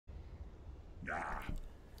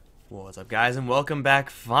What's up, guys, and welcome back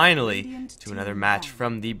finally to another match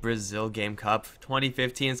from the Brazil Game Cup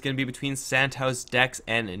 2015. It's going to be between Santos, Dex,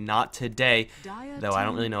 and Not Today, though I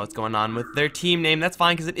don't really know what's going on with their team name. That's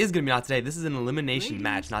fine, because it is going to be Not Today. This is an elimination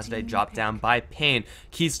match. Not Today dropped down by Pain.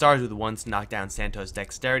 Key stars with ones to knock down Santos'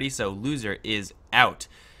 dexterity, so loser is out.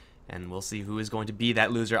 And we'll see who is going to be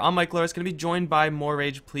that loser. I'm Mikelorus, going to be joined by More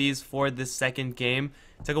Rage Please for this second game.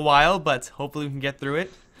 It took a while, but hopefully we can get through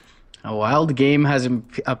it. A wild game has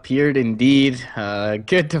appeared indeed.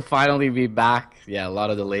 Good to finally be back. Yeah, a lot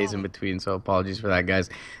of delays in between, so apologies for that, guys.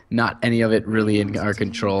 Not any of it really in our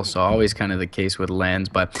control, so always kind of the case with lands.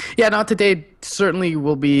 But yeah, Not Today certainly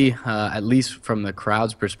will be, at least from the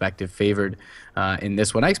crowd's perspective, favored in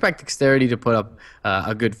this one. I expect Dexterity to put up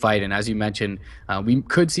a good fight, and as you mentioned, we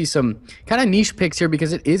could see some kind of niche picks here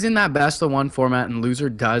because it is in that best-of-one format, and loser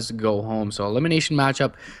does go home. So elimination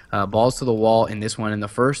matchup, balls to the wall in this one, and the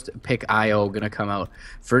first pick IO going to come out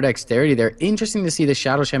for Dexterity. They're interesting to see the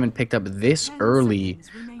Shadow Shaman picked up this early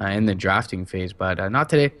in the drafting phase, but Not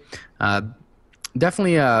Today.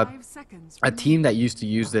 Definitely a team that used to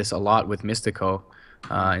use this a lot with Mystico,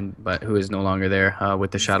 but who is no longer there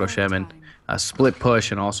with the Shadow Shaman. Split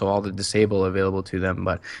push and also all the disable available to them,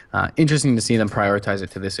 but interesting to see them prioritize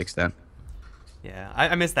it to this extent. Yeah,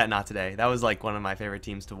 I missed that Not Today. That was like one of my favorite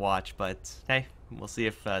teams to watch, but hey, we'll see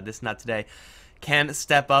if this Not Today can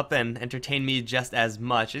step up and entertain me just as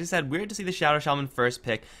much. As I said, weird to see the Shadow Shaman first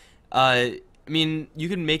pick. I mean, you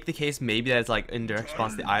can make the case maybe that it's like in direct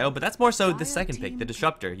response to the IO, but that's more so the second pick, the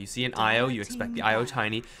Disruptor. You see an IO, you expect the IO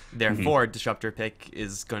tiny, therefore Disruptor pick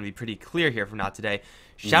is going to be pretty clear here for Not Today.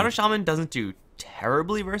 Shadow Shaman doesn't do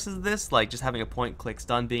terribly versus this, like just having a point-click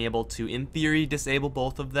stun, being able to, in theory, disable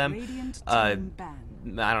both of them. I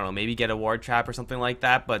don't know, maybe get a ward trap or something like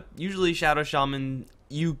that, but usually Shadow Shaman,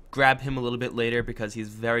 you grab him a little bit later because he's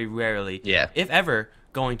very rarely, if ever,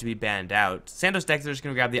 going to be banned out. Santos Dex is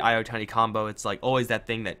going to grab the IO Tiny combo. It's like always that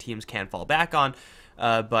thing that teams can fall back on.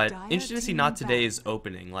 But interesting to see Not Today's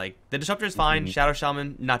opening. Like, the Disruptor is fine. Shadow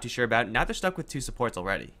Shaman, not too sure about. Now they're stuck with two supports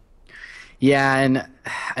already. Yeah, and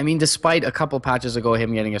I mean, despite a couple patches ago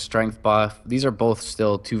him getting a strength buff, these are both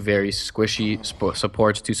still two very squishy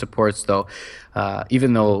supports, two supports though.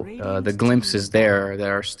 Even though the glimpse is there, they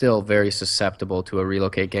are still very susceptible to a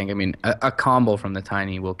relocate gank. I mean, a combo from the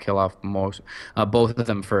Tiny will kill off both of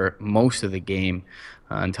them for most of the game.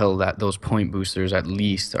 Until those point boosters at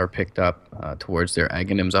least are picked up towards their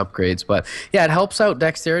Aghanims upgrades. But yeah, it helps out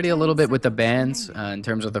Dexterity a little bit with the bans in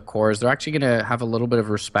terms of the cores. They're actually going to have a little bit of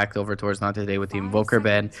respect over towards Not Today with the Invoker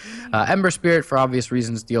ban. Ember Spirit, for obvious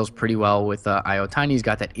reasons, deals pretty well with IO Tiny. He's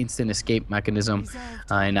got that instant escape mechanism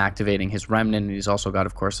in activating his Remnant. And he's also got,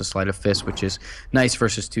 of course, a Sleight of Fist, which is nice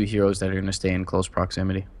versus two heroes that are going to stay in close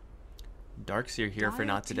proximity. Darkseer here for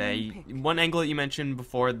Not Today. One angle that you mentioned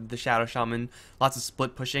before, the Shadow Shaman, lots of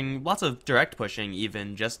split pushing, lots of direct pushing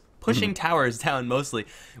even, just pushing towers down mostly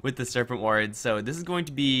with the Serpent Ward. So this is going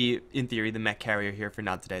to be, in theory, the mech carrier here for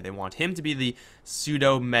Not Today. They want him to be the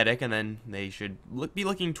pseudo-medic, and then they should be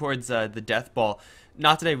looking towards the Death Ball.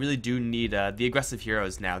 Not Today really do need the aggressive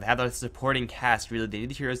heroes now. They have a supporting cast, really. They need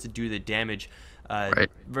the heroes to do the damage.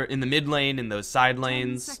 In the mid lane, in those side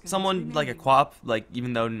lanes, someone like a Quap, like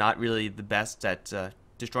even though not really the best at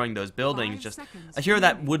destroying those buildings, just a hero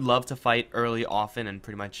that would love to fight early, often, and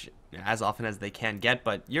pretty much as often as they can get.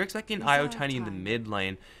 But you're expecting IO Tiny in the mid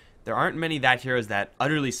lane. There aren't many that heroes that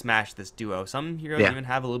utterly smash this duo. Some heroes even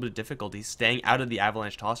have a little bit of difficulty staying out of the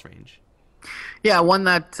avalanche toss range. Yeah,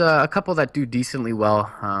 a couple that do decently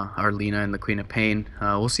well are Lina and the Queen of Pain.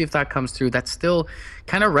 We'll see if that comes through. That still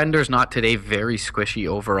kind of renders Not Today very squishy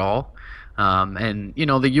overall. And, you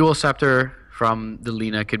know, the Eul Scepter from the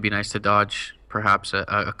Lina could be nice to dodge. Perhaps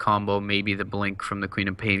a combo, maybe the Blink from the Queen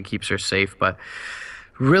of Pain keeps her safe. But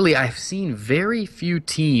really, I've seen very few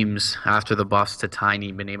teams after the buffs to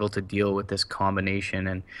Tiny been able to deal with this combination,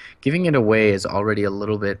 and giving it away is already a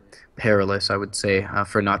little bit perilous, I would say,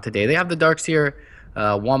 for Not Today. They have the Darkseer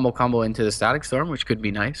wombo combo into the Static Storm, which could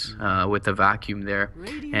be nice with the vacuum there,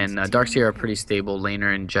 and Darkseer are a pretty stable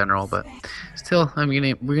laner in general, but still,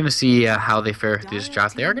 we're gonna see how they fare through this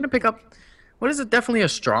draft. They are gonna pick up what is definitely a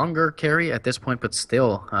stronger carry at this point, but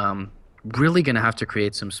still really going to have to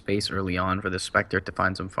create some space early on for the Spectre to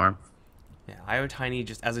find some farm. Yeah, IO Tiny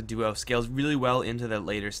just as a duo scales really well into the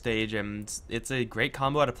later stage, and it's a great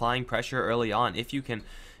combo at applying pressure early on. If you can,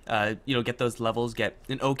 you know, get those levels, get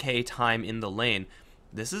an okay time in the lane.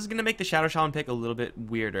 this is going to make the Shadow Shaman pick a little bit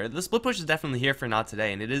weirder. The split push is definitely here for not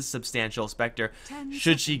today, and it is substantial. Spectre,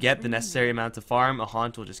 should she get the necessary amount of farm, a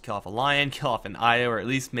Haunt will just kill off a Lion, kill off an Io, or at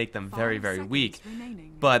least make them very, very weak.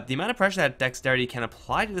 But the amount of pressure that Dexterity can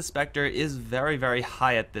apply to the Spectre is very, very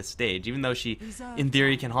high at this stage. Even though she, in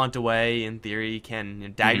theory, can Haunt away, in theory,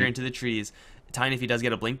 can dagger into the trees, Tiny, if he does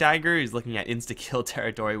get a Blink Dagger, he's looking at insta-kill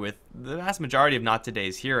territory with the vast majority of not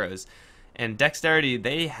today's heroes. And Dexterity,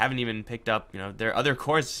 they haven't even picked up, their other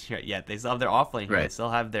cores yet. They still have their offlane. Right. They still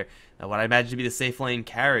have their, what I imagine to be the safe lane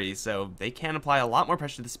carry. So they can apply a lot more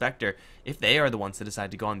pressure to the Spectre if they are the ones to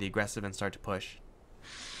decide to go on the aggressive and start to push.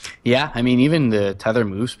 Yeah, I mean, even the tether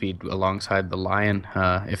move speed alongside the Lion,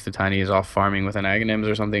 if the Tiny is off farming with an Aghanims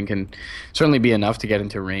or something, can certainly be enough to get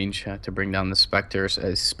into range to bring down the Spectres,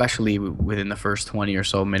 especially within the first 20 or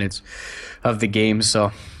so minutes of the game.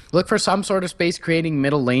 So look for some sort of space creating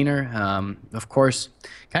middle laner. Of course,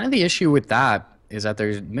 kind of the issue with that is that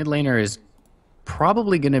there's mid laner is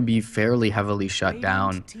probably going to be fairly heavily shut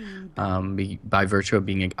down by virtue of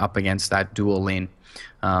being up against that dual lane.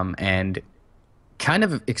 And kind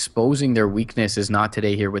of exposing their weakness is not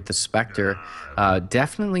today here with the Spectre.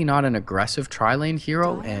 Definitely not an aggressive tri-lane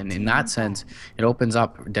hero, and in that sense, it opens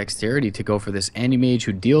up Dexterity to go for this Anti-Mage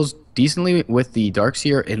who deals decently with the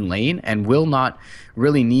Darkseer in lane and will not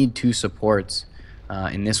really need two supports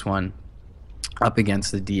in this one up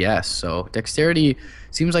against the DS. So Dexterity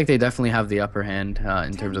seems like they definitely have the upper hand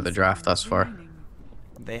in terms of the draft thus far.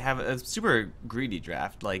 They have a super greedy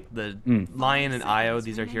draft. Like the Lion and Io,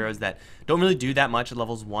 these are heroes that don't really do that much at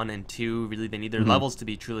levels 1 and 2. Really, they need their levels to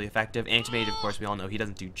be truly effective. Anti-Mage, of course, we all know he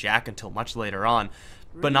doesn't do jack until much later on.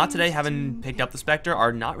 But not today, having picked up the Spectre,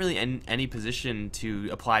 are not really in any position to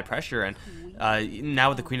apply pressure. And now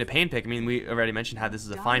with the Queen of Pain pick, I mean, we already mentioned how this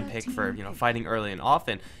is a fine pick for fighting early and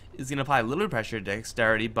often. Is going to apply a little bit of pressure to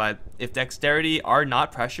Dexterity, but if Dexterity are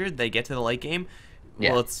not pressured, they get to the late game.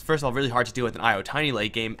 Well, it's first of all really hard to deal with an Io Tiny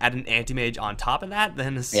late game. Add an Anti-Mage on top of that,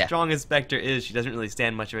 then as strong as Spectre is, she doesn't really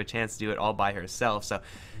stand much of a chance to do it all by herself. So,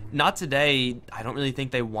 not today. I don't really think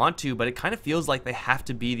they want to, but it kind of feels like they have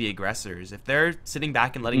to be the aggressors. If they're sitting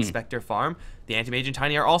back and letting Spectre farm, the Anti-Mage and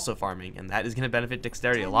Tiny are also farming, and that is going to benefit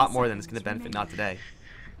Dexterity a lot more than it's going to benefit not today.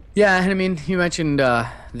 Yeah, and I mean, you mentioned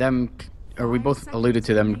them, or we both alluded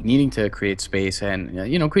to them needing to create space, and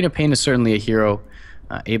Queen of Pain is certainly a hero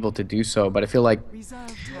able to do so, but I feel like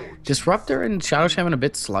Disruptor and Shadow Shaman a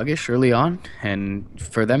bit sluggish early on, and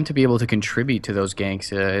for them to be able to contribute to those ganks,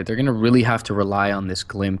 they're going to really have to rely on this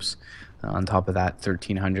glimpse on top of that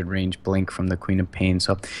 1300 range blink from the Queen of Pain.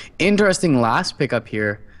 So interesting last pickup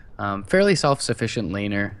here. Fairly self-sufficient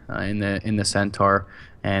laner in the Centaur,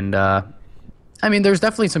 and I mean, there's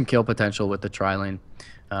definitely some kill potential with the tri-lane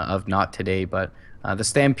of not today, but the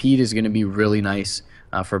Stampede is going to be really nice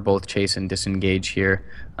for both chase and disengage here,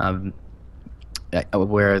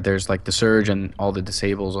 where there's like the surge and all the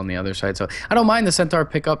disables on the other side. So I don't mind the Centaur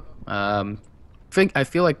pickup. I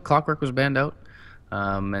feel like Clockwork was banned out,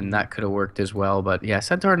 and that could have worked as well. But yeah,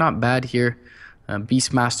 Centaur not bad here.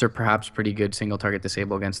 Beastmaster perhaps pretty good. Single target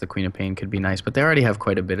disable against the Queen of Pain could be nice, but they already have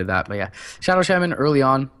quite a bit of that. But yeah, Shadow Shaman early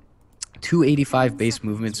on, 285 base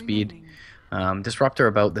movement speed. Disruptor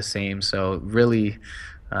about the same. So really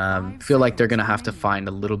feel like they're going to have to find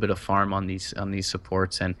a little bit of farm on these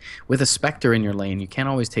supports, and with a Spectre in your lane, you can't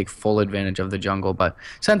always take full advantage of the jungle, but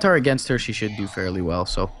Centaur against her, she should do fairly well.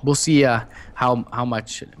 So we'll see how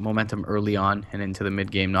much momentum early on and into the mid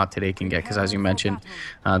game not today can get, because as you mentioned,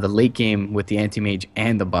 the late game with the Anti-Mage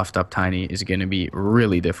and the buffed up Tiny is going to be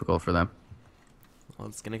really difficult for them. Well,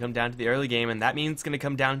 it's going to come down to the early game, and that means it's going to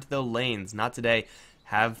come down to the lanes. Not today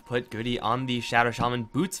have put Goody on the Shadow Shaman.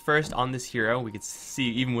 Boots first on this hero. We could see,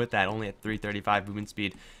 even with that, only at 335 movement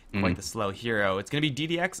speed, quite the slow hero. It's going to be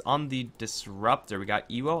DDX on the Disruptor. We got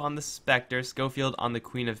Ewo on the Spectre, Schofield on the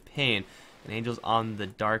Queen of Pain, and Angels on the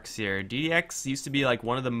Darkseer. DDX used to be like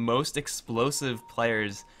one of the most explosive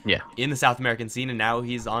players in the South American scene, and now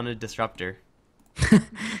he's on a Disruptor.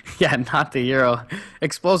 Yeah, not the hero.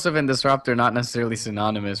 Explosive and Disruptor, not necessarily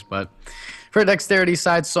synonymous, but for Dexterity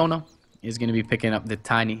side, Sona is going to be picking up the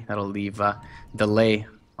Tiny. That'll leave delay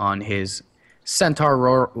on his Centaur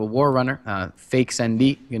War Runner. Fake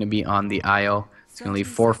Sendi going to be on the IO. It's going to leave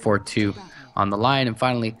 442 on the Lion. And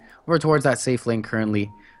finally, over towards that safe lane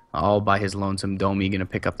currently, all by his lonesome Domi, going to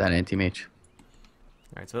pick up that Anti-Mage.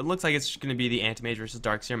 Alright, so it looks like it's going to be the Anti-Mage versus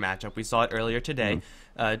Darkseer matchup. We saw it earlier today.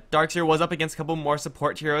 Darkseer was up against a couple more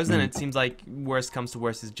support heroes, and it seems like worst comes to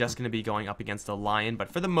worst is just going to be going up against a Lion.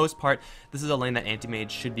 But for the most part, this is a lane that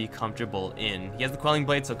Anti-Mage should be comfortable in. He has the Quelling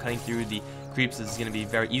Blade, so cutting through the creeps is going to be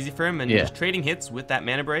very easy for him. And just trading hits with that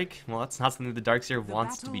mana break, well, that's not something the Darkseer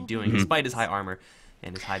wants to be doing, despite his high armor.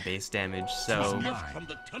 and his high base damage. So,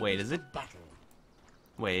 wait, is it?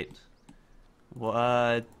 Wait.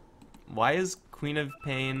 What? Why is Queen of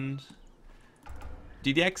Pain...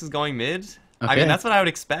 DDX is going mid? Okay. I mean, that's what I would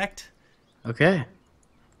expect. Okay.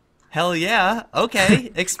 Hell yeah.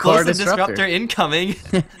 Okay. Explosive disruptor incoming.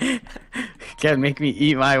 Can't make me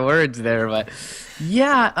eat my words there, but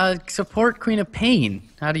yeah, support Queen of Pain.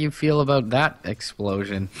 How do you feel about that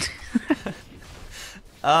explosion?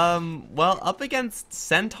 Well, up against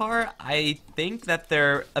Centaur, I think that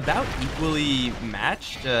they're about equally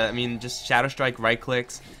matched. I mean, just Shadow Strike right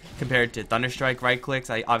clicks compared to Thunder Strike right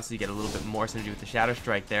clicks. I obviously get a little bit more synergy with the Shadow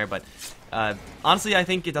Strike there, but honestly, I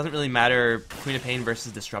think it doesn't really matter Queen of Pain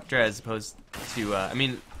versus Disruptor as opposed to, I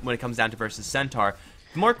mean, when it comes down to versus Centaur.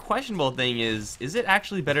 The more questionable thing is it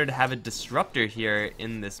actually better to have a Disruptor here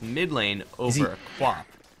in this mid lane over a Quap?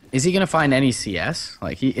 Is he going to find any CS?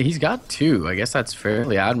 Like, he's got 2. I guess that's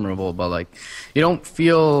fairly admirable, but, like, you don't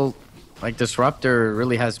feel like Disruptor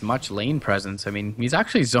really has much lane presence. I mean, he's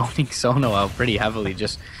actually zoning Sono out pretty heavily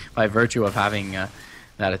just by virtue of having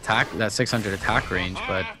that 600 attack range,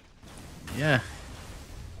 but yeah.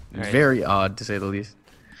 Right. Very odd, to say the least.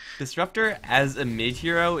 Disruptor as a mid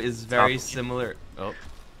hero is very similar. Oh,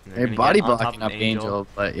 they're body blocking up Angel,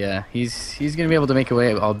 but yeah, he's gonna be able to make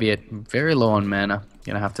away, albeit very low on mana.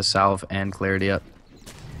 Gonna have to salve and clarity up.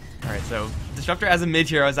 All right, so Disruptor as a mid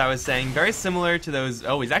hero, as I was saying, very similar to those.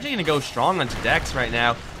 Oh, he's actually gonna go strong onto Dex right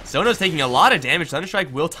now. Sono's taking a lot of damage.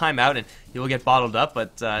 Thunderstrike will time out and he will get bottled up,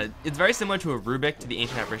 but it's very similar to a Rubik, to the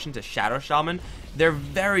Ancient Apparition, to Shadow Shaman. They're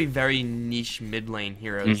very, very niche mid lane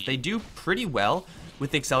heroes. They do pretty well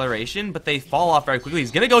with the acceleration, but they fall off very quickly. He's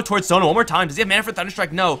gonna go towards Sono one more time. Does he have mana for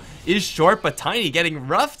Thunderstrike? No. Is short, but Tiny getting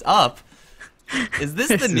roughed up. Is this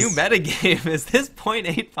the new metagame? Is this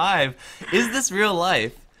 0.85? Is this real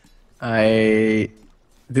life? Did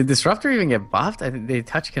Disruptor even get buffed? I think they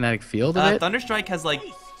touch kinetic field a bit. Thunderstrike has like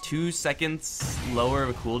 2 seconds lower of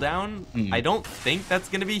a cooldown. I don't think that's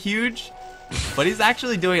gonna be huge, but he's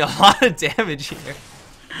actually doing a lot of damage here.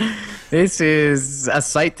 This is a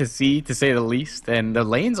sight to see, to say the least, and the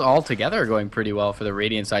lanes all together are going pretty well for the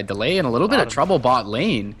Radiant side. Delay and a little bit of trouble bot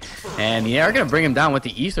lane, and they are going to bring him down with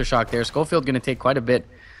the Ether Shock there. Schofield going to take quite a bit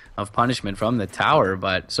of punishment from the tower,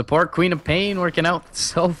 but support Queen of Pain working out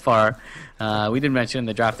so far. We did mention in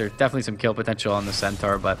the draft there's definitely some kill potential on the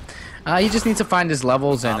Centaur, but he just needs to find his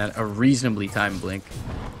levels and a reasonably timed blink.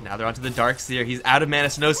 Now they're onto the Darkseer. He's out of mana,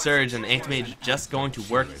 no surge, and Anti-Mage just going to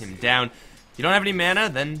work him down. If you don't have any mana,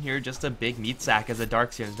 then you're just a big meat sack as a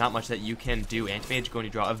Darkseer. There's not much that you can do. Anti-Mage going to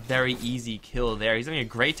draw a very easy kill there. He's having a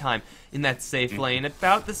great time in that safe lane.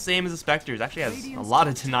 About the same as the Spectres. Actually has a lot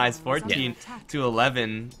of denies, 14 to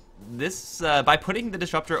 11. This, by putting the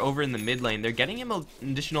Disruptor over in the mid lane, they're getting him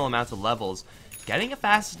additional amounts of levels. Getting a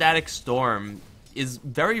fast static Storm is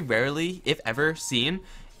very rarely, if ever, seen.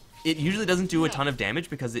 It usually doesn't do a ton of damage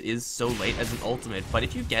because it is so late as an ultimate, but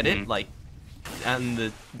if you get it, like,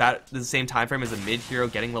 and about the same time frame as a mid hero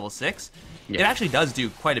getting level 6, it actually does do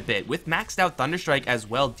quite a bit. With maxed out Thunderstrike as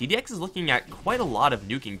well, DDX is looking at quite a lot of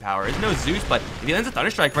nuking power. There's no Zeus, but if he lands a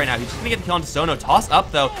Thunderstrike right now, he's just going to get the kill onto Sono. Toss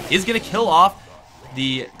up, though, is going to kill off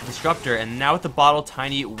the Disruptor, and now with the bottle,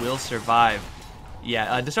 Tiny will survive.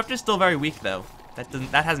 Yeah, Disruptor's still very weak, though.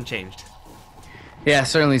 That hasn't changed. Yeah,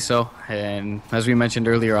 certainly so. And as we mentioned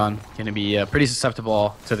earlier on, going to be pretty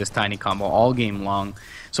susceptible to this Tiny combo all game long.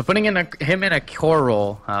 So putting him in a core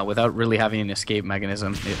role without really having an escape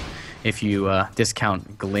mechanism, if you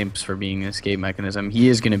discount Glimpse for being an escape mechanism, he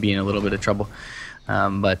is going to be in a little bit of trouble.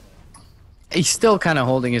 But he's still kind of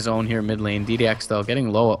holding his own here mid lane. DDX, though,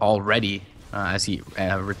 getting low already as he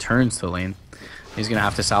returns to lane. He's going to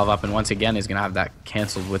have to salve up, and once again, he's going to have that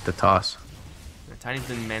canceled with the toss. Tiny's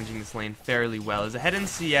been managing this lane fairly well. He's ahead in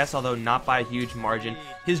CS, although not by a huge margin.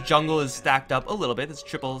 His jungle is stacked up a little bit. It's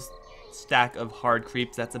triple stack of hard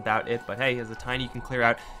creeps, that's about it. But hey, as a Tiny, you can clear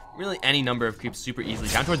out really any number of creeps super easily.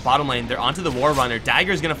 Down towards bottom lane, they're onto the War Runner.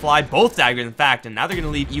 Dagger's going to fly, both daggers in fact, and now they're going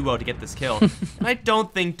to leave Ewo to get this kill. And I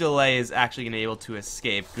don't think Delay is actually going to be able to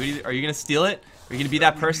escape. Goody, are you going to steal it? Are you going to be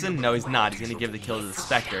that person? No, he's not. He's going to give the kill to the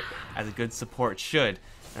Spectre, as a good support should.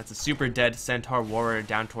 That's a super dead Centaur Warrior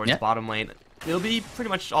down towards bottom lane. It'll be pretty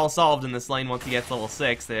much all solved in this lane once he gets level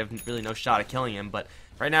 6. They have really no shot at killing him, but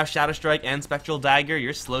right now Shadow Strike and Spectral Dagger,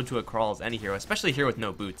 you're slowed to a crawl as any hero, especially here with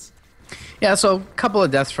no boots. Yeah, so a couple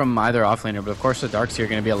of deaths from either offlaner, but of course the Darkseer are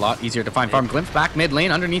going to be a lot easier to find. Farm Glimpse back mid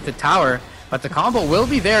lane underneath the tower, but the combo will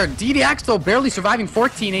be there. DDX, though, barely surviving,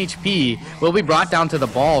 14 HP, will be brought down to the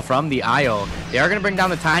ball from the IO. They are going to bring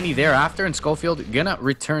down the Tiny thereafter, and Schofield going to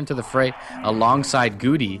return to the fray alongside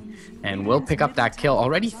Goody, and will pick up that kill.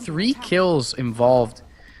 Already 3 kills involved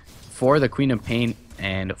for the Queen of Pain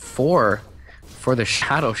and 4 for the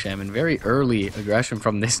Shadow Shaman. Very early aggression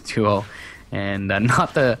from this duo, and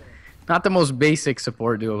not the most basic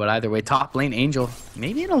support duo, but either way, top lane Angel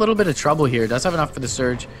maybe in a little bit of trouble here. Does have enough for the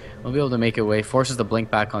surge. Will be able to make it away. Forces the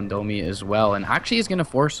blink back on Domi as well, and actually is going to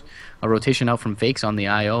force a rotation out from Fakes on the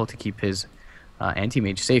IO to keep his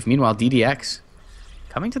anti-mage safe. Meanwhile, DDX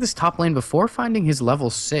coming to this top lane before finding his level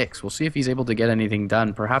 6. We'll see if he's able to get anything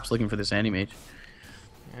done. Perhaps looking for this anti-mage.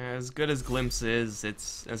 As good as Glimpse is,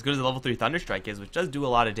 it's as good as the level 3 Thunderstrike is, which does do a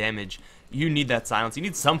lot of damage. You need that silence. You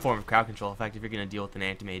need some form of crowd control effect if you're going to deal with an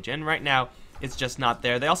anti-mage, and right now, it's just not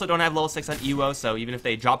there. They also don't have level 6 on Ewo, so even if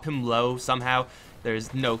they drop him low somehow,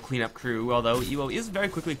 there's no cleanup crew, although Ewo is very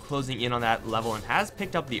quickly closing in on that level and has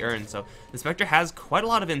picked up the urn, so the Spectre has quite a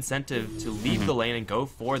lot of incentive to leave the lane and go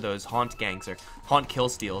for those haunt ganks or haunt kill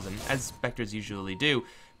steals, and as Spectres usually do.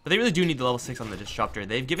 But they really do need the level 6 on the Disruptor.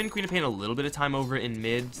 They've given Queen of Pain a little bit of time over in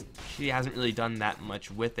mid. She hasn't really done that much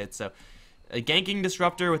with it, so a ganking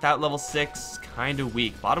Disruptor without level 6, kind of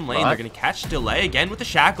weak. Bottom lane, they're going to catch Delay again with the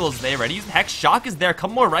Shackles. They already used the Hex. Shock is there. A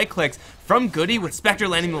couple more right clicks from Goody with Spectre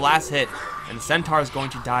landing the last hit. And the Centaur is going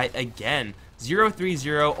to die again.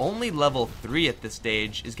 0-3-0, only level 3 at this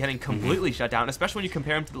stage, is getting completely shut down, especially when you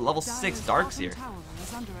compare him to the level 6 Darks here.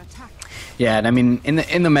 Yeah, and I mean, in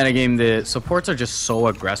the metagame, the supports are just so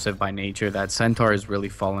aggressive by nature that Centaur has really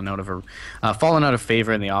fallen out of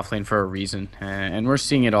favor in the offlane for a reason, and we're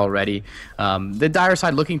seeing it already. The Dire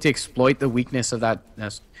side looking to exploit the weakness of that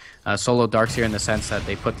solo Darks here in the sense that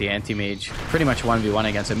they put the anti-mage pretty much 1v1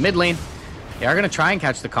 against it. Mid lane, they are going to try and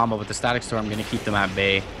catch the combo, but the Static Storm going to keep them at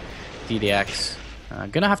bay. DDX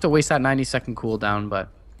gonna have to waste that 90-second cooldown, but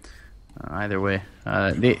either way,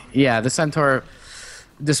 the Centaur,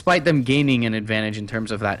 despite them gaining an advantage in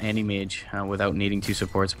terms of that anti-mage without needing 2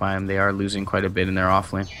 supports by him, they are losing quite a bit in their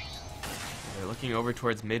offlane. They're looking over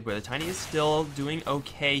towards mid, where the Tiny is still doing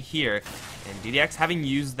okay here, and DDX having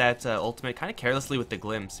used that ultimate kind of carelessly with the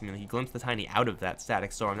glimpse. I mean, he glimpsed the Tiny out of that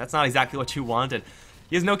Static Storm. That's not exactly what you wanted.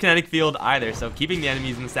 He has no kinetic field either, so keeping the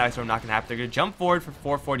enemies in the Static Storm not going to happen. They're going to jump forward for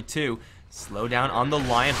 442. Slow down on the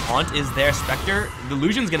Lion. Haunt is there. Spectre, the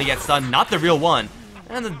Illusion's going to get stunned, not the real one.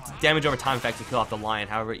 And the damage over time effect to kill off the Lion.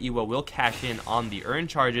 However, Ewo will cash in on the urn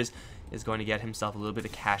charges, is going to get himself a little bit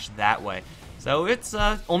of cash that way. So it's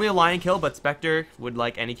only a Lion kill, but Spectre would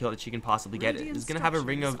like any kill that she can possibly get. Is going to have a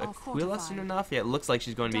Ring of Aquila soon enough. Yeah, it looks like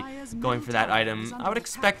she's going to be going for that item. I would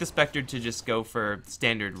expect the Spectre to just go for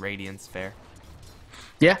standard Radiance fare.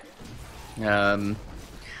 Yeah,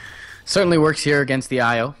 certainly works here against the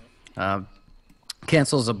IO.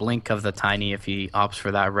 Cancels a blink of the Tiny if he opts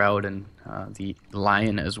for that route, and the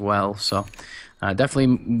Lion as well. So definitely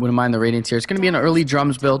wouldn't mind the Radiance here. It's going to be an early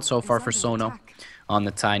drums build so far for Sono on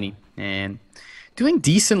the Tiny, and doing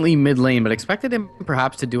decently mid lane, but expected him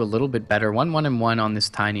perhaps to do a little bit better. 1-1-1 on this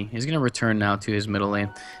Tiny. He's going to return now to his middle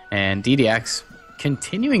lane, and DDX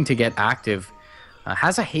continuing to get active.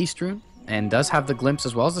 Has a haste rune and does have the glimpse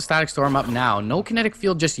as well as the Static Storm up now. No kinetic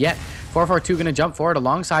field just yet. 442 going to jump forward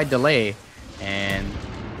alongside Delay, and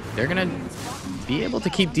they're going to be able to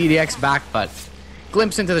keep DDX back, but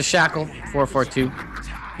glimpse into the shackle. 442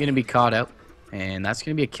 going to be caught out, and that's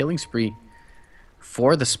going to be a killing spree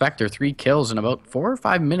for the Spectre. 3 kills in about 4 or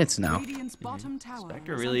 5 minutes now.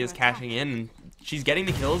 Spectre really is cashing in, and she's getting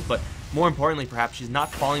the kills, but more importantly, perhaps she's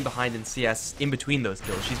not falling behind in CS in between those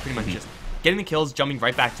kills. She's pretty much just getting the kills, jumping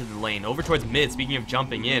right back to the lane. Over towards mid, speaking of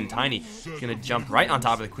jumping in, Tiny is going to jump right on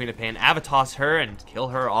top of the Queen of Pain, Avatos her, and kill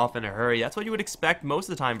her off in a hurry. That's what you would expect most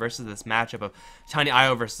of the time versus this matchup of Tiny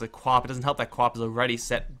IO versus a Quap. It doesn't help that Quap is already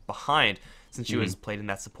set behind since she was played in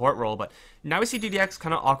that support role, but now we see DDX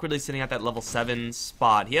kind of awkwardly sitting at that level 7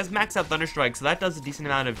 spot. He has maxed out Thunderstrike, so that does a decent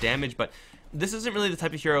amount of damage, but this isn't really the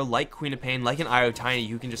type of hero like Queen of Pain, like an IO Tiny,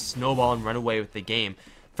 who can just snowball and run away with the game.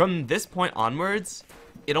 From this point onwards,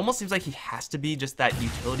 it almost seems like he has to be just that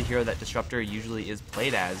utility hero that Disruptor usually is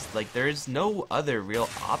played as. Like, there's no other real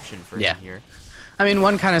option for him here. I mean,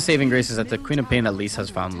 one kind of saving grace is that the Queen of Pain at least has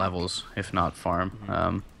found levels, if not farm.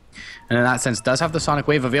 And in that sense, does have the Sonic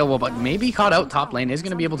Wave available, but maybe caught out top lane, is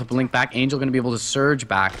going to be able to blink back. Angel going to be able to surge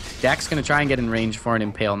back. Dex going to try and get in range for an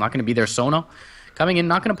Impale. Not going to be there. Sono coming in,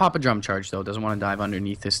 not going to pop a drum charge, though. Doesn't want to dive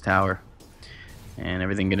underneath this tower. And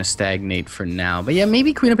everything going to stagnate for now. But yeah,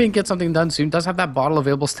 maybe Queen of Pain gets something done soon. Does have that bottle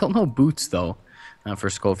available. Still no boots, though, for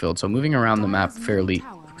Schofield. So moving around the map fairly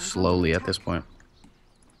slowly at this point.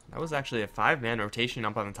 That was actually a 5-man rotation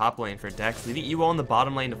up on the top lane for Dex, leaving Ewo on the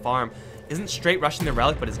bottom lane to farm. Isn't straight rushing the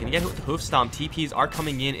Relic, but is going to get hit with the Hoof Stomp. TPs are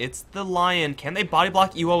coming in. It's the Lion. Can they body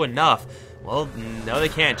block Ewo enough? Well, no they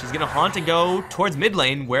can't. She's going to haunt and go towards mid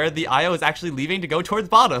lane, where the IO is actually leaving to go towards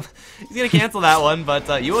bottom. He's going to cancel that one, but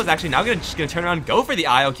Ewo is actually now just going to turn around and go for the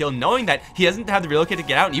IO kill, knowing that he doesn't have the relocate to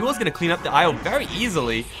get out, and Ewo's going to clean up the IO very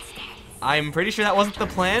easily. I'm pretty sure that wasn't the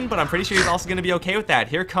plan, but I'm pretty sure he's also going to be okay with that.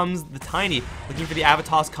 Here toss the Tiny, looking for the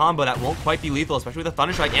Avatos combo that won't quite be lethal, especially with a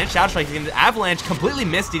Thunder Strike and Shadow Strike. He's going to Avalanche, completely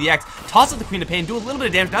miss DDX, toss up the Queen of Pain, do a little bit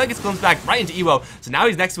of damage. Now he gets glimpsed back right into Ewo. So now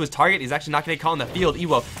he's next to his target. He's actually not going to get caught in the field.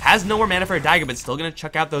 Ewo has no more mana for a dagger, but still going to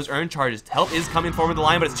chuck out those Urn charges. Help is coming forward with the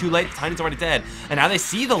Lion, but it's too late. The Tiny's already dead. And now they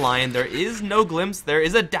see the Lion. There is no glimpse. There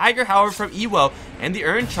is a dagger, however, from Ewo, and the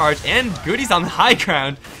Urn charge, and Goody's on the high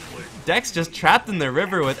ground. Dex just trapped in the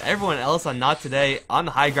river with everyone else on Not Today on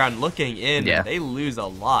the high ground looking in. Yeah. They lose a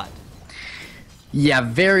lot. Yeah,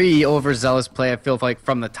 very overzealous play, I feel like,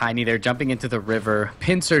 from the Tiny. They're jumping into the river,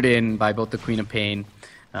 pincered in by both the Queen of Pain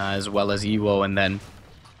as well as Ewo, and then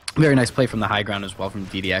very nice play from the high ground as well from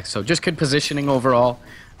DDX. So just good positioning overall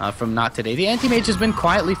from Not Today. The Anti-Mage has been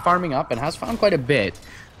quietly farming up and has found quite a bit.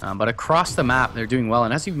 But across the map, they're doing well.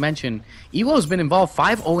 And as you've mentioned, Ewo's been involved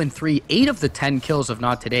 5-0-3, 8 of the 10 kills of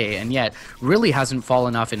Not Today, and yet really hasn't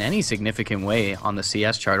fallen off in any significant way on the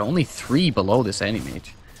CS chart. Only 3 below this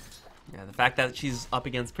Anti-Mage. Yeah, the fact that she's up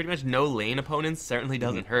against pretty much no lane opponents certainly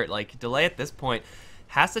doesn't hurt. Like, Delay at this point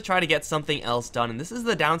has to try to get something else done. And this is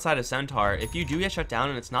the downside of Centaur. If you do get shut down,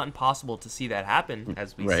 and it's not impossible to see that happen,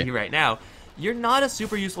 as we see right now, you're not a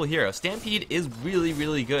super useful hero. Stampede is really,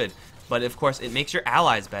 really good. But of course, it makes your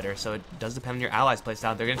allies better, so it does depend on your allies'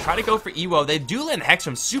 playstyle. They're going to try to go for Ewo. They do land Hex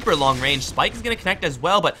from super long range. Spike is going to connect as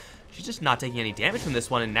well, but she's just not taking any damage from this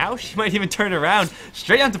one, and now she might even turn around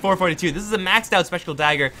straight onto 442. This is a maxed out Spectral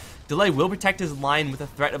Dagger. Delay will protect his line with a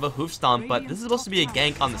threat of a Hoof Stomp, but this is supposed to be a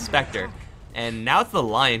gank on the Spectre. And now it's the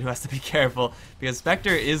Lion who has to be careful, because Spectre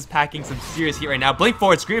is packing some serious heat right now. Blink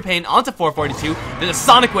forward, Scream of Pain onto 442. There's a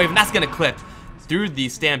Sonic Wave, and that's going to clip through the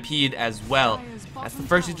Stampede as well. That's the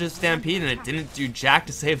first use of Stampede, and it didn't do jack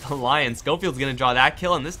to save the Lion. Schofield's going to draw that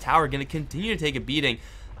kill, and this tower going to continue to take a beating.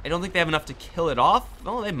 I don't think they have enough to kill it off.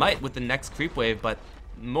 Well, they might with the next creep wave, but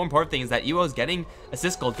the more important thing is that Ewo's getting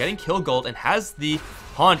assist gold, getting kill gold, and has the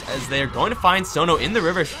haunt as they're going to find Sono in the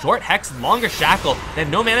river. Short Hex, longer Shackle. They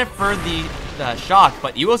have no mana for the shock,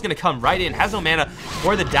 but Ewo's going to come right in. Has no mana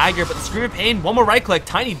for the dagger, but the Scream of Pain, one more right click.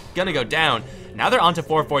 Tiny going to go down. Now they're on to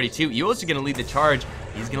 442. Ewo's going to lead the charge.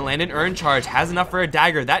 He's going to land an Urn charge. Has enough for a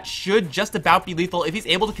dagger. That should just about be lethal if he's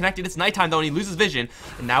able to connect it. It's nighttime though, and he loses vision.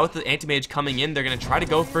 And now with the Anti-Mage coming in, they're going to try to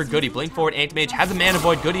go for Goody. Blink forward, Anti-Mage has a Mana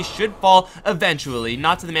Void. Goody should fall eventually.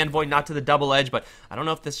 Not to the Mana Void, not to the Double Edge, but I don't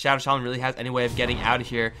know if this Shadow Shaman really has any way of getting out of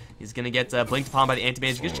here. He's going to get blinked upon by the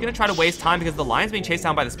Anti-Mage. He's just going to try to waste time because the Lion's being chased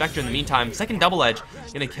down by the Spectre in the meantime. Second Double Edge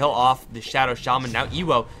going to kill off the Shadow Shaman. Now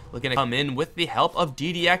Ewo looking to come in with the help of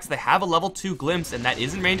DDX. They have a level 2 glimpse, and that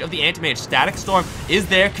is in range of the Anti-Mage. Static Storm is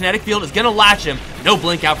there. Kinetic Field is going to latch him. No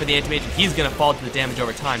blink out for the Anti-Mage. He's going to fall to the damage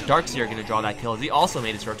over time. Darkseer going to draw that kill as he also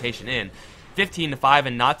made his rotation in. 15-5,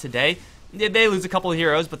 and Not Today. They lose a couple of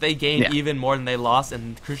heroes, but they gain even more than they lost,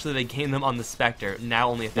 and crucially they gain them on the Spectre. Now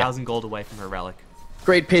only 1,000 gold away from her Relic.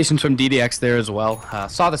 Great patience from DDX there as well.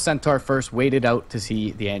 Saw the Centaur first, waited out to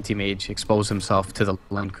see the Anti-Mage expose himself to the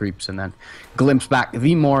land creeps, and then glimpse back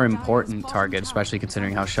the more important target, especially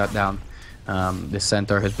considering how shut down this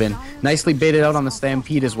Centaur has been. Nicely baited out on the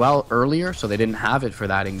Stampede as well earlier, so they didn't have it for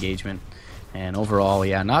that engagement. And overall,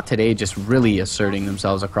 yeah, Not Today just really asserting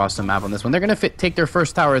themselves across the map on this one. They're going to take their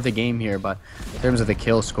first tower of the game here, but in terms of the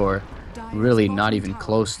kill score, really not even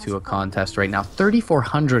close to a contest right now.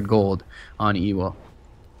 3,400 gold on Ewo.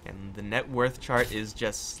 And the net worth chart is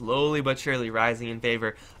just slowly but surely rising in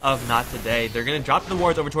favor of Not Today. They're going to drop the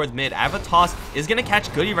wards over towards mid. Avatos is going to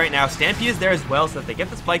catch Goody right now. Stampede is there as well, so that they get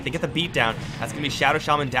the spike, they get the beat down. That's going to be Shadow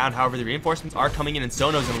Shaman down. However, the reinforcements are coming in, and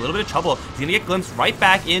Sono's in a little bit of trouble. He's going to get glimpsed right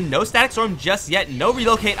back in. No Static Storm just yet. No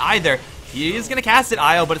relocate either. He is going to cast it,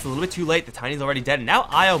 Io, but it's a little bit too late. The Tiny's already dead, and now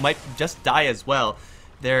Io might just die as well.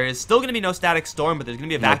 There is still going to be no Static Storm, but there's going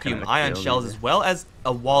to be a vacuum, Ion Shells, as well as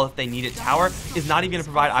a wall if they need it. Tower is not even going to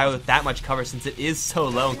provide Io with that much cover since it is so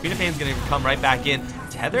low, and Queen of Pain's going to come right back in.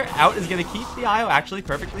 Tether out is going to keep the Io actually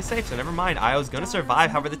perfectly safe, so never mind. Io is going to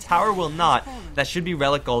survive, however, the tower will not. That should be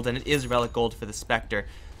Relic Gold, and it is Relic Gold for the Spectre.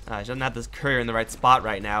 She doesn't have this courier in the right spot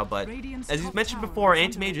right now, but as you mentioned before,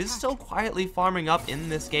 Anti-Mage is still quietly farming up in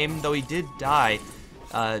this game, though he did die.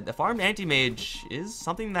 The farmed Anti-Mage is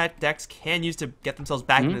something that Dex can use to get themselves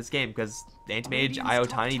back into this game, because Anti-Mage, Io,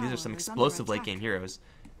 Tiny, these are some explosive late game heroes.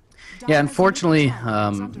 Yeah, unfortunately,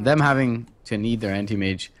 them having to need their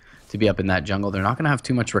Anti-Mage to be up in that jungle. They're not going to have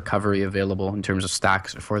too much recovery available in terms of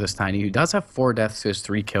stacks for this Tiny, who does have 4 deaths to his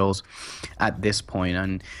 3 kills at this point.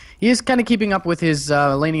 And he is kind of keeping up with his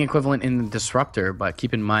laning equivalent in the Disruptor, but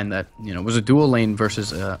keep in mind that, you know, it was a dual lane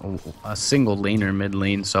versus a single laner mid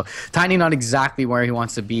lane. So Tiny not exactly where he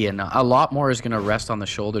wants to be, and a lot more is going to rest on the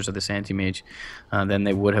shoulders of this anti-mage than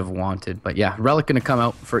they would have wanted. But yeah, Relic going to come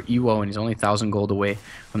out for Ewo, and he's only 1,000 gold away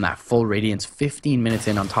from that full Radiance. 15 minutes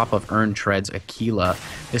in on top of Earn Treads Aquila.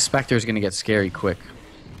 This Spectre is going to get scary quick.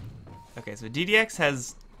 Okay, so DDX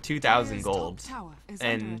has 2,000 gold,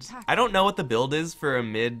 and I don't know what the build is for a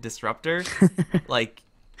mid disruptor. Like,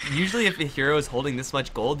 usually if a hero is holding this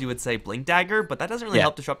much gold, you would say Blink Dagger, but that doesn't really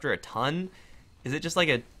help disruptor a ton. Is it just like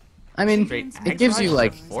a I mean, it gives you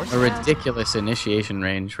like a ridiculous initiation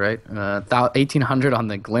range, right? 1,800 on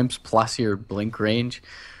the glimpse plus your blink range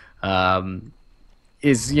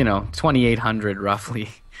is, you know, 2,800 roughly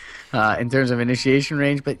in terms of initiation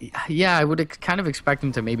range. But yeah, I would kind of expect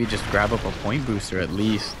him to maybe just grab up a point booster at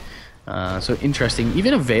least. So interesting.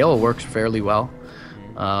 Even a Veil works fairly well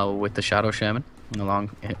with the Shadow Shaman along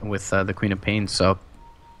with the Queen of Pain. So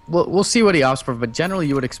we'll see what he opts for, but generally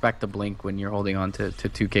you would expect a blink when you're holding on to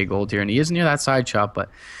 2k gold here, and he is near that side shot, but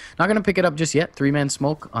not going to pick it up just yet. 3-man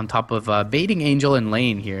smoke on top of baiting Angel in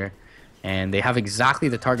lane here, and they have exactly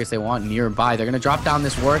the targets they want nearby. They're going to drop down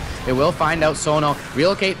this ward. They will find out Sono.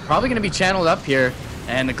 Relocate, probably going to be channeled up here,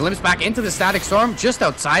 and the glimpse back into the Static Storm, just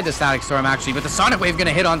outside the Static Storm actually, but the Sonic Wave going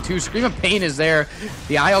to hit on 2. Scream of Pain is there.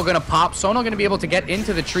 The IO going to pop. Sono going to be able to get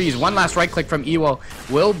into the trees. One last right click from Ewo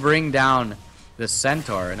will bring down the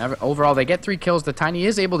Centaur, and overall they get 3 kills. The Tiny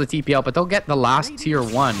is able to TP out, but they'll get the last tier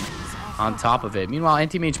 1 on top of it. Meanwhile,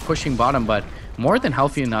 Anti-Mage pushing bottom, but more than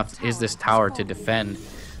healthy enough is this tower to defend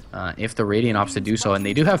if the Radiant opts to do so, and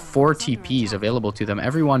they do have 4 TPs available to them,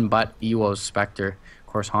 everyone but Ewo's Spectre. Of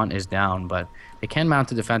course, Haunt is down, but they can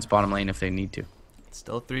mount a defense bottom lane if they need to.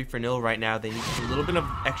 Still 3-0 right now. They need a little bit of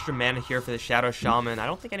extra mana here for the Shadow Shaman. I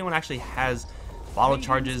don't think anyone actually has bottle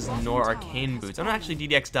charges nor arcane boots. I don't know, actually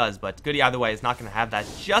DDX does, but Goody either way is not going to have that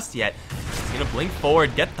just yet. He's going to blink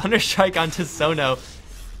forward, get Thunderstrike onto Sono.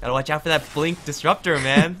 Gotta watch out for that blink disruptor,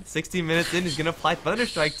 man. 16 minutes in, he's going to apply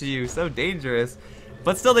Thunderstrike to you. So dangerous.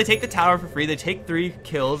 But still, they take the tower for free. They take 3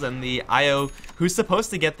 kills, and the IO, who's supposed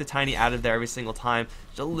to get the Tiny out of there every single time,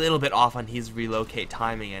 just a little bit off on his relocate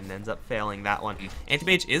timing and ends up failing that one.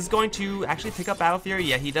 Anti-Mage is going to actually pick up Battle Fury.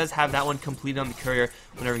 Yeah, he does have that one completed on the Courier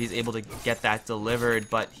whenever he's able to get that delivered,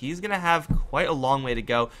 but he's going to have quite a long way to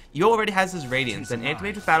go. Io already has his Radiance, and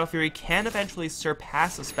Anti-Mage with Battle Fury can eventually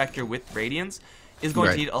surpass a Spectre with Radiance. Is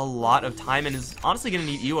going to need a lot of time, and is honestly going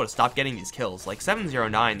to need Ewo to stop getting these kills. Like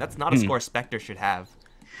 709, that's not a score Spectre should have.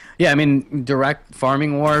 Yeah, I mean, direct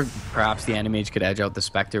farming war, perhaps the Anti-Mage could edge out the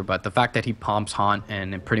Spectre, but the fact that he pomps Haunt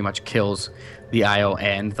and it pretty much kills the IO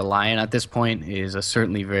and the Lion at this point is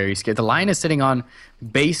certainly very scary. The Lion is sitting on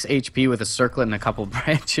base HP with a circlet and a couple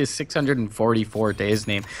branches, 644 to his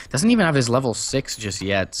name. Doesn't even have his level 6 just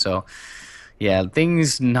yet, so yeah,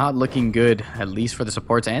 things not looking good, at least for the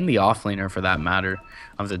supports and the offlaner for that matter,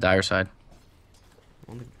 of the Dire side.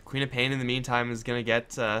 Well, the Queen of Pain in the meantime is going to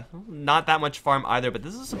get not that much farm either, but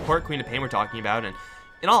this is a support Queen of Pain we're talking about, and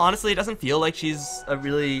in all honesty, it doesn't feel like she's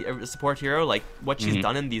a support hero. Like, what she's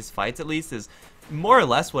done in these fights, at least, is more or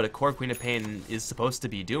less what a core Queen of Pain is supposed to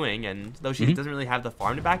be doing, and though she doesn't really have the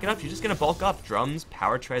farm to back it up, she's just going to bulk up. Drums,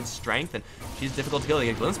 Power Treads, Strength, and she's difficult to kill. They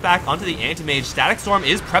get glimpse back onto the Anti-Mage. Static Storm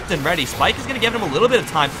is prepped and ready. Spike is going to give him a little bit of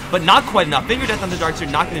time, but not quite enough. Finger Death on the Dark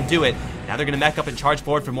Sword not going to do it. Now they're going to mech up and charge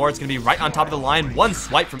forward for more. It's going to be right on top of the line. One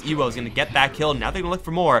swipe from Ewo is going to get that kill. Now they're going to look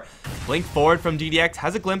for more. Blink forward from DDX.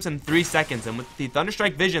 Has a glimpse in 3 seconds. And with the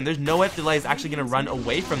Thunderstrike vision, there's no way delay is actually going to run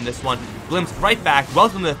away from this one. Glimpse right back.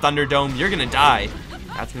 Welcome to the Thunderdome. You're going to die.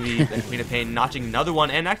 That's going to be the Queen of Pain notching another one.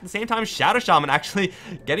 And at the same time, Shadow Shaman actually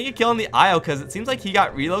getting a kill on the IO, because it seems like he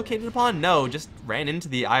got relocated upon. No, just ran into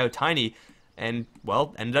the IO Tiny. And,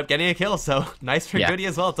 well, ended up getting a kill. So nice for Goody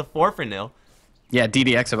as well. It's a 4-0. Yeah,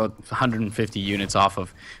 DDX about 150 units off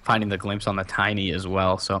of finding the glimpse on the Tiny as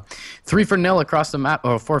well. So 3-0 across the map,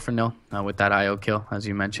 or 4-0 with that IO kill, as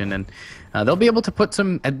you mentioned. And they'll be able to put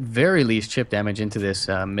some, at very least, chip damage into this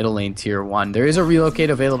middle lane tier 1. There is a relocate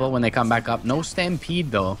available when they come back up. No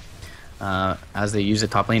Stampede, though, as they use the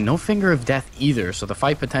top lane. No Finger of Death either. So the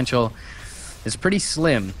fight potential is pretty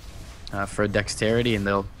slim for Dexterity, and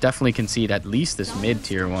they'll definitely concede at least this mid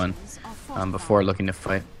tier 1 before looking to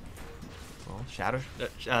fight.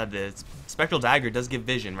 The Spectral Dagger does give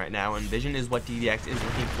vision right now, and vision is what DDX is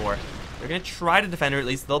looking for. They're going to try to defend her, at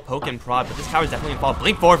least they'll poke and prod, but this tower's definitely going to fall.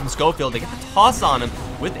 Blink forward from Schofield. They get the toss on him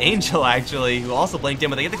with Angel, actually, who also blinked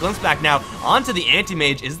in, but they get the glimpse back now onto the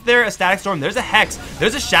Anti-Mage. Is there a Static Storm? There's a Hex.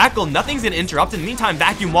 There's a Shackle. Nothing's going to interrupt. In the meantime,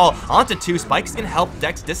 Vacuum Wall onto 2. Spike is going to help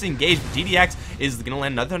Dex disengage. DDX is going to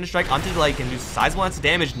land another Thunder Strike onto Delay, can do sizable amounts of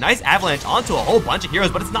damage. Nice Avalanche onto a whole bunch of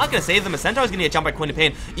heroes, but it's not going to save them. A Centaur is going to get jumped by Queen of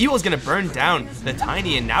Pain. Evil is going to burn down the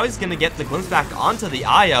Tiny, and now he's going to get the glimpse back onto the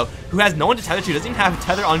Io, who has no one to tether to, doesn't even have a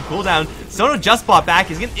tether on cooldown. Sono just bought back.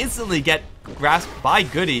 He's going to instantly get grasped by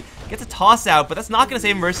Goody. Gets a toss out, but that's not going to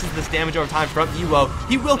save him versus this damage over time from Ewo.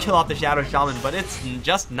 He will kill off the Shadow Shaman, but it's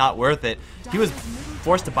just not worth it. He was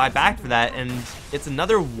forced to buy back for that, and it's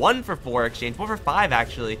another 1 for 4 exchange, 1 for 5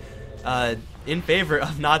 actually, in favor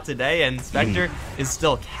of Not Today, and Spectre is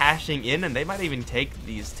still cashing in, and they might even take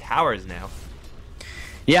these towers now.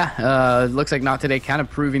 Yeah, looks like Not Today kind of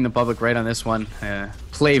proving the public right on this one.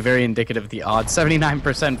 Play very indicative of the odds.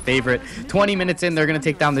 79% favorite. 20 minutes in, they're going to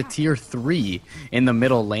take down the tier 3 in the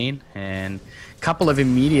middle lane. And a couple of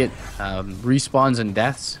immediate respawns and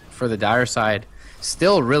deaths for the Dire side.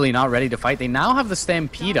 Still really not ready to fight. They now have the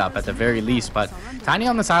Stampede up at the very least, but Tiny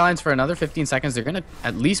on the sidelines for another 15 seconds. They're going to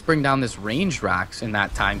at least bring down this ranged Rax in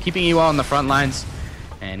that time, keeping Ewo on the front lines.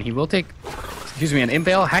 And he will take, excuse me, an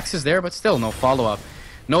Impale. Hex is there, but still no follow-up.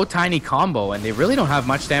 No Tiny combo, and they really don't have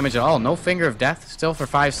much damage at all. No Finger of Death still for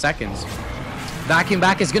 5 seconds. Vacuum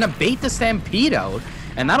back is going to bait the Stampede out,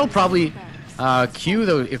 and that'll probably cue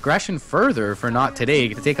the aggression further for Not Today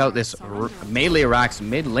to take out this melee Rax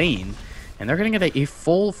mid lane. And they're going to get a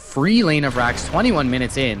full free lane of Rax 21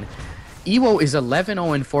 minutes in. Ewo is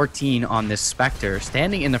 11-0-14 on this Spectre,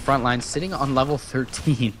 standing in the front line, sitting on level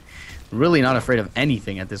 13. Really not afraid of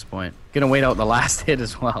anything at this point. Going to wait out the last hit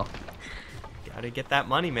as well. Gotta get that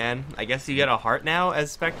money, man. I guess you get a heart now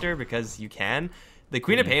as Spectre because you can. The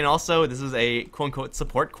Queen of Pain also, this is a quote-unquote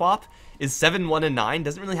support quap, is 7-1-9.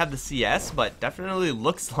 Doesn't really have the CS, but definitely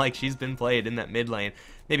looks like she's been played in that mid lane.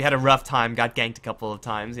 Maybe had a rough time, got ganked a couple of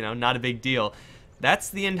times, you know, not a big deal. That's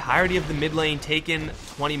the entirety of the mid lane taken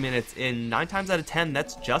 20 minutes in. 9 times out of 10,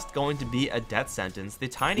 that's just going to be a death sentence. The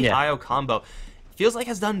Tiny IO combo feels like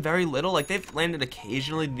has done very little. Like, they've landed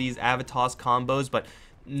occasionally these Avatos combos, but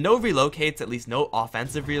no relocates, at least no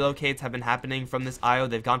offensive relocates have been happening from this IO.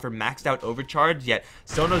 They've gone for maxed out overcharge, yet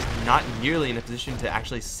Sono's not nearly in a position to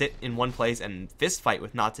actually sit in one place and fist fight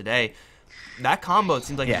with Not Today. That combo, it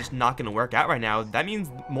seems like it's just not going to work out right now. That means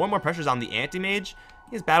more and more pressure's on the Anti-Mage.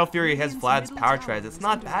 He has Battle Fury, he has Vlad's Power Treads. It's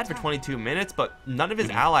not bad for 22 minutes, but none of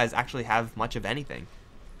his allies actually have much of anything.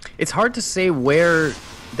 It's hard to say where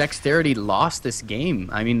Dexterity lost this game.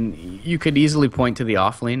 I mean, you could easily point to the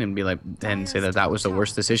off lane and be like, and say that that was the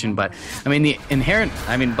worst decision. But I mean, the inherent,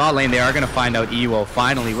 I mean, bot lane, they are going to find out Ewo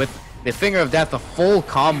finally with the Finger of Death. The full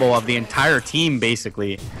combo of the entire team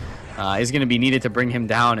basically is going to be needed to bring him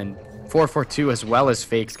down. And 442 as well as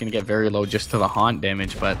Fake's going to get very low just to the haunt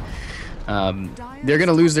damage. But they're going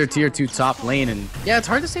to lose their tier 2 top lane. And yeah, it's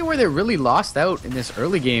hard to say where they really lost out in this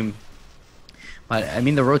early game. But, I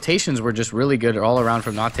mean, the rotations were just really good all around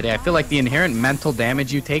from Not Today. I feel like the inherent mental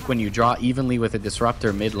damage you take when you draw evenly with a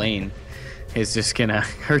Disruptor mid lane is just going to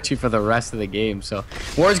hurt you for the rest of the game. So,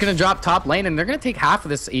 War's going to drop top lane, and they're going to take half of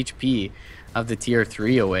this HP of the tier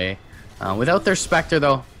 3 away. Without their Spectre,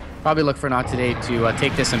 though, probably look for Not Today to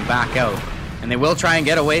take this and back out. And they will try and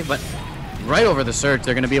get away, but right over the Surge,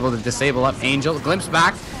 they're going to be able to disable up Angel. Glimpse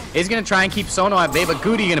back is going to try and keep Sono at bay, but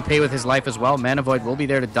Goody going to pay with his life as well. Mana Void will be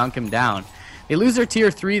there to dunk him down. They lose their tier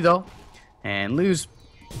 3 though, and lose,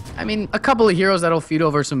 I mean, a couple of heroes that'll feed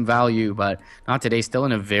over some value, but Not Today, still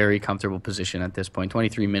in a very comfortable position at this point.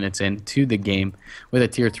 23 minutes into the game with a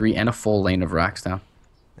tier 3 and a full lane of Rax down.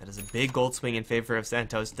 That is a big gold swing in favor of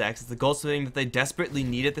Santos Dex. It's the gold swing that they desperately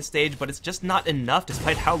need at this stage, but it's just not enough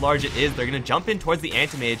despite how large it is. They're going to jump in towards the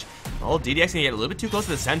Anti-Mage. Oh, DDX going to get a little bit too close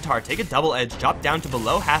to the Centaur. Take a double edge, drop down to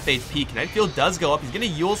below half HP. Kinetic Field does go up. He's going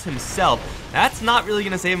to Yules himself. That's not really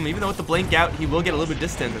going to save him. Even though with the blink out, he will get a little bit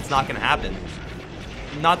distance. It's not going to happen.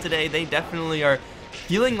 Not Today. They definitely are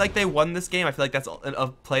feeling like they won this game. I feel like that's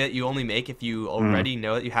a play that you only make if you already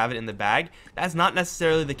know that you have it in the bag. That's not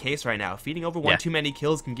necessarily the case right now. Feeding over one too many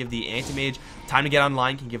kills can give the Anti-Mage time to get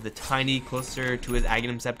online, can give the Tiny closer to his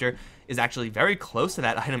Aghanim Scepter, is actually very close to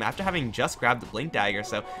that item after having just grabbed the Blink Dagger.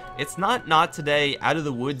 So it's not Today out of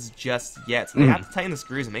the woods just yet. So they have to tighten the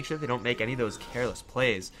screws and make sure that they don't make any of those careless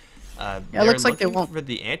plays. Yeah, it looks like they won't. For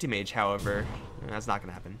the Anti-Mage, however, that's not going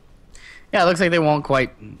to happen. Yeah, it looks like they won't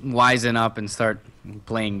quite wisen up and start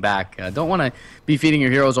playing back. Don't want to be feeding your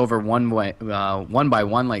heroes over one by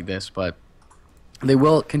one like this, but they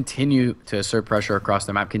will continue to assert pressure across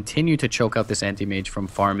the map, continue to choke out this anti-mage from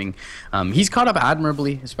farming. He's caught up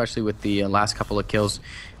admirably, especially with the last couple of kills,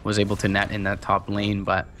 was able to net in that top lane,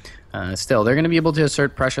 but still, they're going to be able to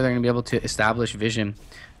assert pressure, they're going to be able to establish vision,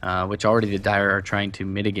 which already the Dire are trying to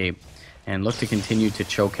mitigate, and look to continue to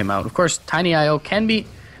choke him out. Of course, Tiny IO can be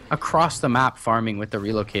across the map farming with the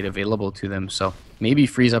relocate available to them, so maybe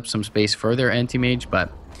frees up some space for their anti-mage,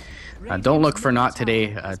 but don't look for Not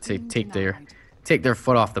Today to take their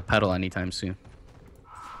foot off the pedal anytime soon.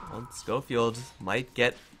 Well, Schofield might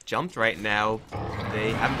get jumped right now.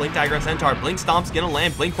 They have Blink Dagger on Centaur. Blink Stomp's gonna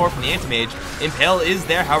land. Blink 4 from the Anti-Mage. Impale is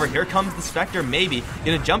there. However, here comes the Spectre, maybe.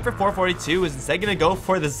 Gonna jump for 442. Is instead gonna go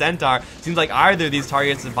for the Centaur. Seems like either of these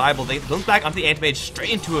targets is viable. They blink back onto the Anti-Mage straight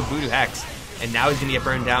into a Voodoo Hex. And now he's gonna get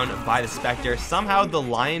burned down by the Spectre. Somehow the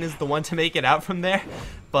Lion is the one to make it out from there.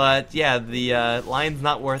 But yeah, the Lion's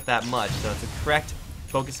not worth that much. So it's a correct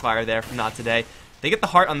focus fire there from Not Today. They get the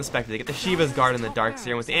Heart on the Spectre, they get the Shiva's Guard on the Darkseer,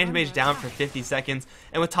 and with the Anti-Mage down for 50 seconds,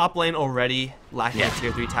 and with top lane already lacking a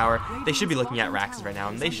tier 3 tower, they should be looking at Raxes right now,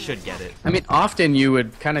 and they should get it. I mean, often you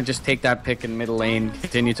would kind of just take that pick in middle lane,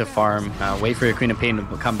 continue to farm, wait for your Queen of Pain to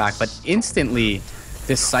come back, but instantly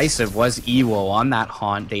decisive was Ewo on that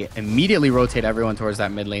haunt. They immediately rotate everyone towards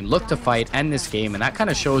that mid lane, look to fight, end this game, and that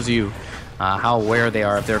kind of shows you how aware they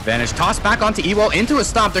are of their advantage. Toss back onto Ewo, into a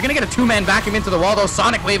stomp. They're going to get a two-man vacuum into the wall, though.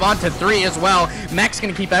 Sonic Wave onto 3 as well. Mech's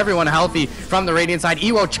going to keep everyone healthy from the Radiant side.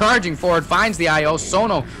 Ewo charging forward, finds the IO.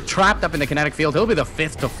 Sono trapped up in the kinetic field. He'll be the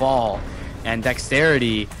 5th to fall. And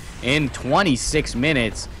Dexterity in 26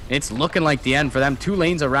 minutes. It's looking like the end for them. 2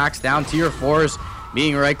 lanes of racks down, tier 4s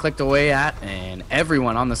being right-clicked away at, and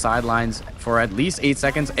everyone on the sidelines for at least 8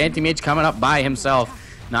 seconds. Anti-Mage coming up by himself.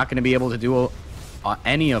 Not going to be able to do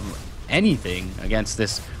anything against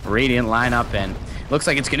this Radiant lineup, and looks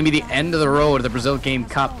like it's going to be the end of the road of the Brazil Game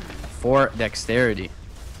Cup for Dexterity.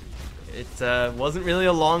 It wasn't really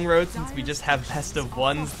a long road since we just have best of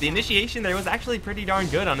ones. The initiation there was actually pretty darn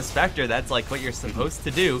good on a Spectre. That's like what you're supposed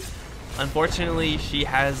to do. Unfortunately, she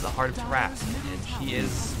has a Heart of Tarrasque, and she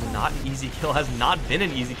is not an easy kill, has not been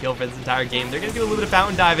an easy kill for this entire game. They're going to do a little bit of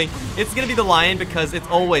fountain diving. It's going to be the Lion because it's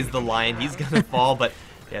always the Lion. He's going to fall, but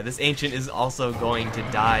yeah, this Ancient is also going to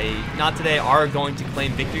die. Not Today are going to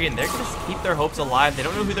claim victory, and they're going to keep their hopes alive. They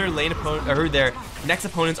don't know who their lane opponent or who their next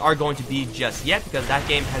opponents are going to be just yet, because that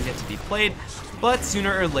game has yet to be played. But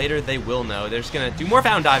sooner or later, they will know. They're just going to do more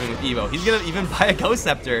fountain diving with Evo. He's going to even buy a Ghost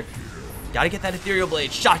Scepter. Gotta get that Ethereal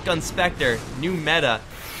Blade, Shotgun Spectre, new meta.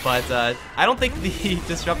 But I don't think the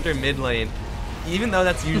Disruptor mid lane, even though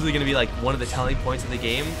that's usually going to be like one of the telling points of the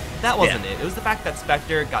game, that wasn't it. It was the fact that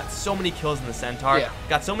Spectre got so many kills in the Centaur,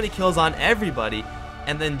 got so many kills on everybody,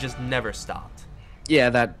 and then just never stopped. Yeah,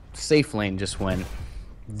 that safe lane just went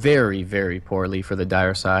very, very poorly for the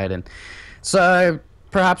Dire side, and so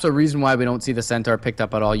perhaps a reason why we don't see the Centaur picked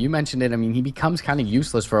up at all. You mentioned it. I mean, he becomes kind of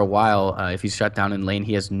useless for a while if he's shut down in lane.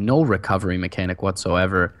 He has no recovery mechanic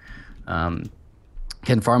whatsoever.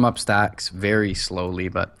 Can farm up stacks very slowly,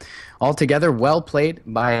 but altogether, well played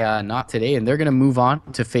by Not Today, and they're going to move on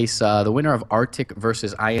to face the winner of Arctic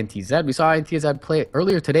versus INTZ. We saw INTZ play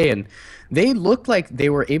earlier today, and they looked like they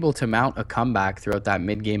were able to mount a comeback throughout that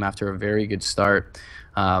mid-game after a very good start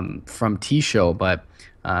from T-Show, but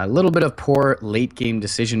a little bit of poor late-game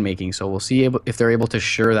decision-making, so we'll see if they're able to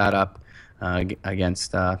shore that up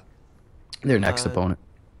against their next opponent.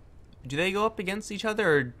 Do they go up against each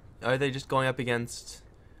other, or are they just going up against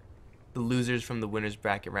the losers from the winners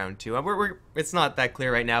bracket round 2? It's not that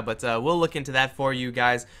clear right now, but we'll look into that for you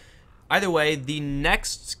guys. Either way, the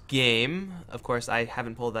next game, of course, I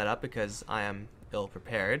haven't pulled that up because I am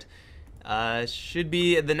ill-prepared, should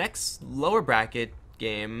be the next lower bracket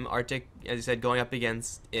game. Arctic, as you said, going up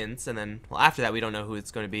against Ints, and then, well, after that, we don't know who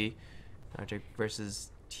it's going to be. Arctic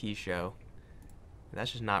versus T-Show.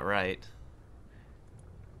 That's just not right.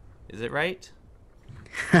 Is it right?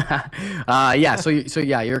 Yeah, so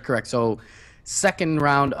yeah, you're correct. So second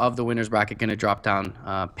round of the winners bracket gonna drop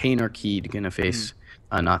down. Pain or Keed gonna face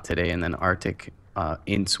Not Today, and then Arctic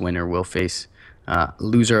Ints winner will face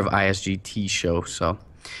loser of ISG T-Show. So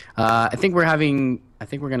I think we're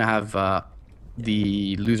gonna have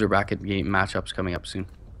the loser bracket game matchups coming up soon.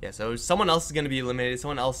 Yeah, so someone else is gonna be eliminated.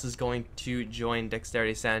 Someone else is going to join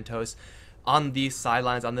Dexterity Santos on the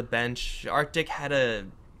sidelines, on the bench. Arctic had a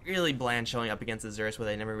really bland showing up against Azurus, where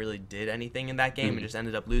they never really did anything in that game and just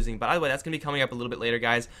ended up losing. But either way, that's going to be coming up a little bit later,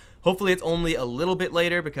 guys. Hopefully it's only a little bit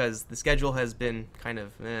later, because the schedule has been kind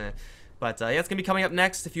of But yeah, it's going to be coming up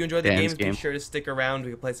next. If you enjoyed the game, be sure to stick around.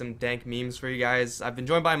 We can play some dank memes for you guys. I've been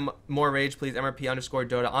joined by More Rage, please,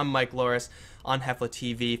 MRP_Dota. I'm Mikelorus on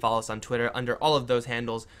HeflaTV. Follow us on Twitter under all of those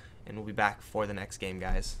handles. and we'll be back for the next game,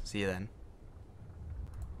 guys. See you then.